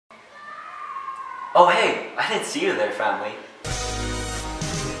Oh hey, I didn't see you there, family.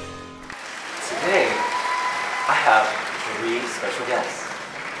 Today, I have 3 special guests.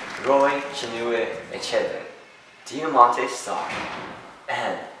 Roy, Chinue, Echebe, Diamante Star,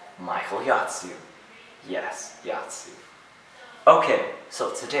 and Michael Yatsu. Yes, Yatsu. Okay,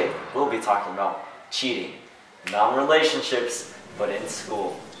 so today we'll be talking about cheating. Not in relationships, but in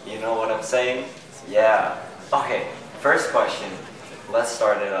school. You know what I'm saying? Yeah. Okay, first question, let's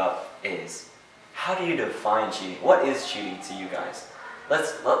start it up, is how do you define cheating? What is cheating to you guys?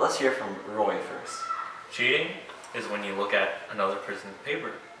 Let's hear from Roy first. Cheating is when you look at another person's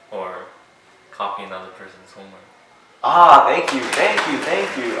paper or copy another person's homework. Ah, thank you.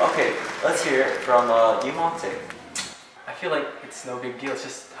 Okay, let's hear it from Diamante. I feel like it's no big deal. It's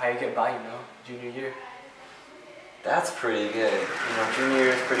just how you get by, junior year. That's pretty good. Junior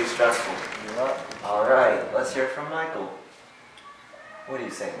year is pretty stressful. Alright, let's hear from Michael. What do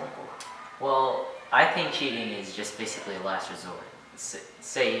you say, Michael? Well, I think cheating is just basically a last resort.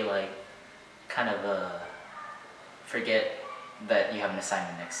 Say you kind of forget that you have an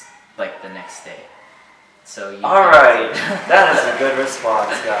assignment the next day. So you. All right, that is a good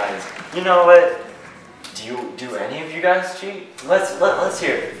response, guys. You know what? Do any of you guys cheat? Let's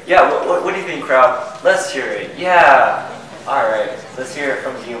hear it. Yeah. What do you think, crowd? Let's hear it. Yeah. All right. Let's hear it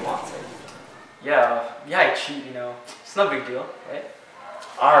from Diamante. Yeah, I cheat. It's no big deal, right?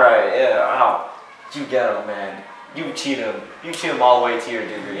 All right. Yeah. Wow. You get him, man. You cheat him. You cheat him all the way to your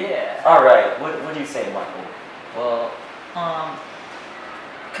degree. Yeah. All right. What do you say, Michael? Well,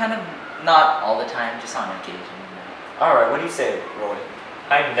 kind of not all the time, just on occasion. All right. What do you say, Roy?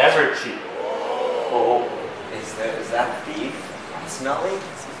 I never cheat. Oh, is that beef smelling?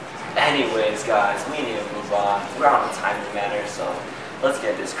 Anyways, guys, we need to move on. We're on a timely manner, so let's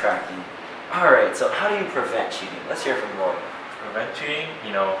get this cracking. All right. So how do you prevent cheating? Let's hear from Roy. Prevent cheating,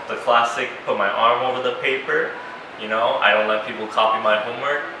 the classic, put my arm over the paper, I don't let people copy my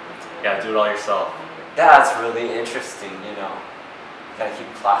homework. Yeah, do it all yourself. That's really interesting, Gotta keep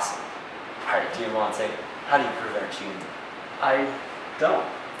it classic. Alright, Diamante, how do you prevent cheating? I don't.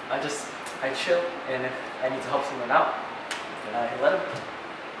 I chill, and if I need to help someone out, then I let them.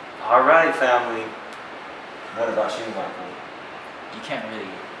 Alright, family. What about you, Michael? You can't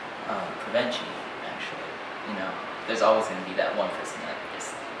really prevent cheating, actually. There's always going to be that one person that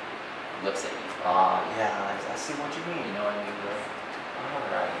just looks at you. Yeah, I see what you mean. You know what I mean, bro?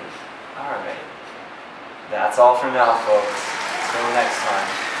 Alright. That's all for now, folks. Till next time,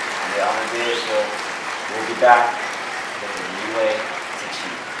 on the Amadaus show, we'll be back with a new way to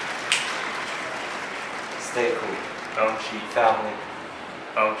cheat. Stay cool. Don't cheat. Family.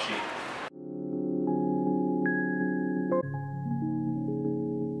 Don't cheat.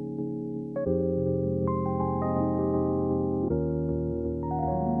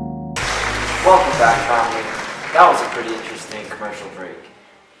 Welcome back, family. That was a pretty interesting commercial break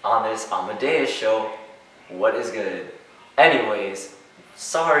on this Amadaus show. What is good? Anyways,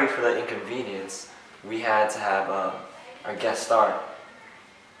 sorry for the inconvenience. We had to have our guest star,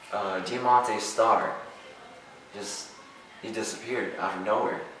 Diamante Star, he disappeared out of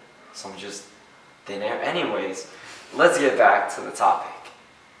nowhere. So I'm just thin air. Anyways, let's get back to the topic.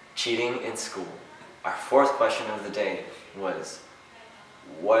 Cheating in school. Our 4th question of the day was,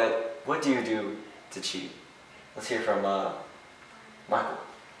 what do you do to cheat? Let's hear from Michael.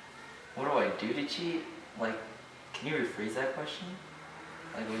 What do I do to cheat? Can you rephrase that question?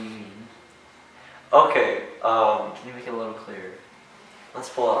 What do you mean? Okay, Can you make it a little clearer? let's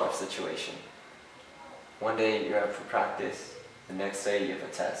pull out a situation. One day you're out for practice, the next day you have a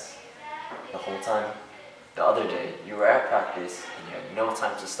test. The whole time, the other day you were at practice and you had no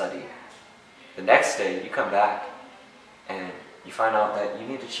time to study. The next day you come back and you find out that you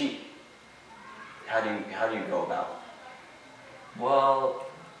need to cheat. How do you go about it? Well,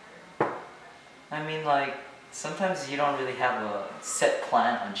 sometimes you don't really have a set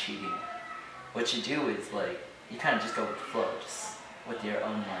plan on cheating. What you do is you kind of just go with the flow, just with your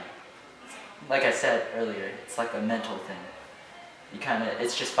own mind. Like I said earlier, it's like a mental thing.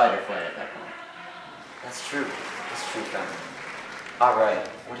 It's just fight or flight at that point. That's true, family. Alright,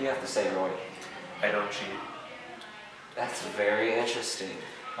 what do you have to say, Roy? I don't cheat. That's very interesting.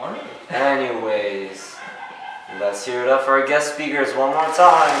 Alright. Anyways, let's hear it up for our guest speakers one more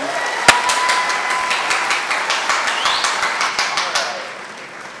time.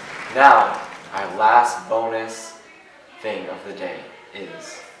 Now, our last bonus thing of the day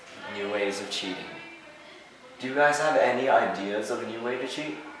is new ways of cheating. Do you guys have any ideas of a new way to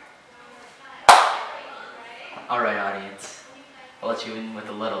cheat? Alright, audience. I'll let you in with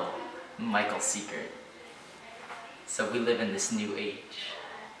a little Michael secret. So we live in this new age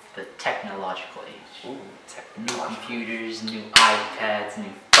the technological age. Ooh, New computers, new iPads,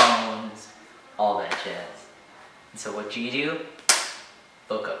 new phones, all that jazz. And so what do?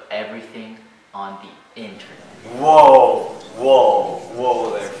 Look up everything on the internet. Whoa, whoa,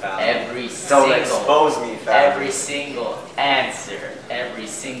 whoa there, fam. Don't expose me, fam. Every single answer, every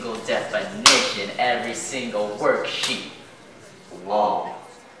single definition, every single worksheet, all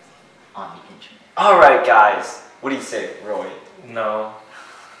on the internet. Alright, guys. What do you say, Roy? No.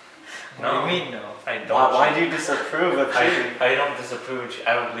 What do you mean no? I don't. Why cheat. do you disapprove of cheating? I don't disapprove of cheating.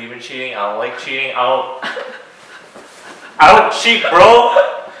 I don't believe in cheating. I don't like cheating. I don't cheat, bro.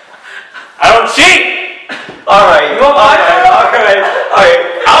 I don't cheat. Alright, alright.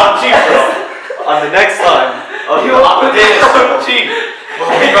 I don't cheat, bro. On the next time of the I Amadeus don't cheat. We'll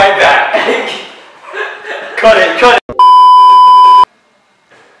be right back. Cut it.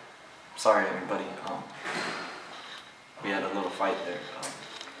 Sorry, everybody. We had a little fight there.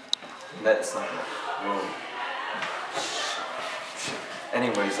 That's not. Whoa.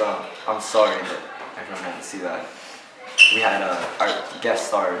 Anyways, I'm sorry that everyone had to see that. We had our guest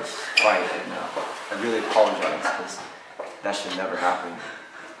stars fight, and I really apologize because that should never happen.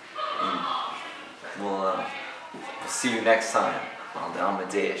 And we'll see you next time on the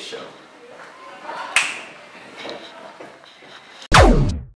Amadeus Show.